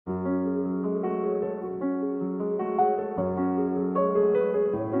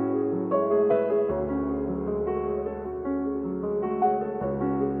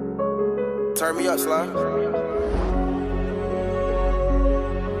Turn me up, Sly.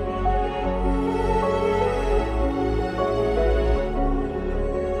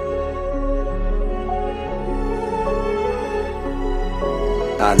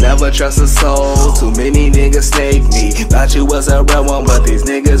 I never trust a soul, too many niggas snake me. Thought you was a real one, but these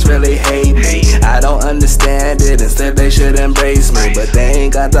niggas really hate me. I don't understand it, instead they should embrace me. But they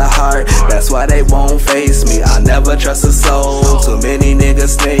ain't got the heart, that's why they won't face me. I never trust a soul, too many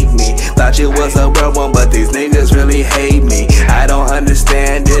niggas snake me. Thought you was a real one, but these niggas really hate me. I don't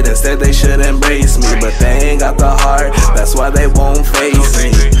understand it, instead they should embrace me. But they ain't got the heart, that's why they won't face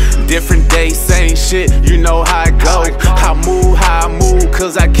me. Different day, same shit, you know how I go. I move,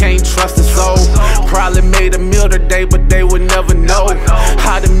 cause I can't trust a soul. Probably made a meal today, but they would never know.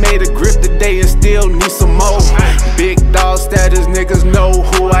 I done made a grip today and still need some more. Big dog status, niggas know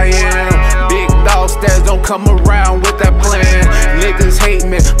who I am. Big dog status, don't come around with that plan. Niggas hate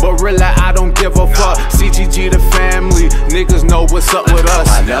me, but really I don't give a fuck. CGG the family, niggas know what's up with us.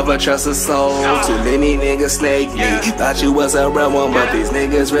 I never trust a soul, too many niggas snake me. Thought you was a real one, but these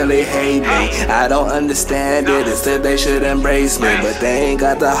niggas really hate me. I don't understand it, instead they should embrace me. But they ain't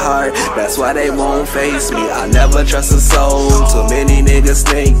got the heart, that's why they won't face me. I never trust a soul, too many niggas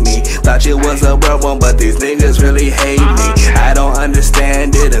snake me. Thought you was a real one, but these niggas really hate me. I don't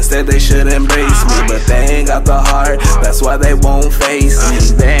understand it, instead they should embrace me. But they ain't got the heart, that's why they won't face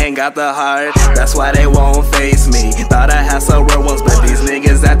me. They ain't got the heart, that's why they won't face me. Thought I had some real ones, but these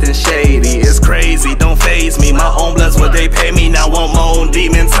niggas acting shady. It's crazy, don't faze me. My own blood's what they pay me, now I'm on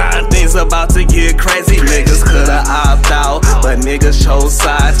demon time. Things about to get crazy. Niggas coulda opt out, but niggas chose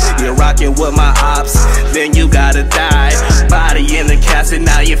sides. You're rocking with my ops, then you gotta die. Body in the casket,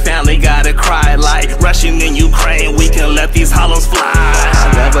 now your family gotta cry. Like Russian in Ukraine, we can let these hollows fly.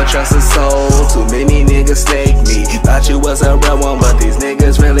 I never trust a soul, too many niggas snake me. Thought you was a real one, but these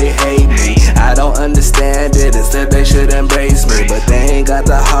niggas really hate me. I don't understand it, instead they should embrace me. But they ain't got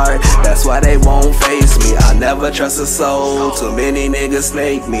the heart, that's why they won't face me. I never trust a soul, too many niggas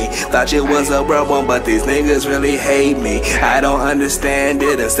snake me. Thought you was a real one, but these niggas really hate me. I don't understand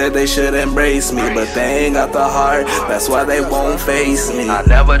it, instead they should embrace me. But they ain't got the heart, that's why they won't face me. I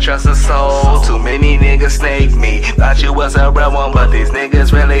never trust a soul, too many niggas snake me. Thought you was a real one, but these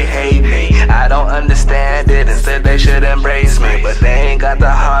niggas really hate me. I don't understand it, instead they should embrace me. But they ain't got the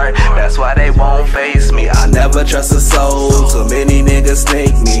heart, that's why they won't face me. I never trust a soul, too many niggas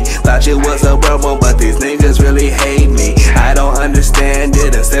snake me. Thought you was a real one, but these niggas really hate me. I don't understand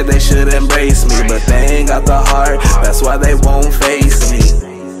it, instead they should embrace me. But they ain't got the heart, that's why they won't face me.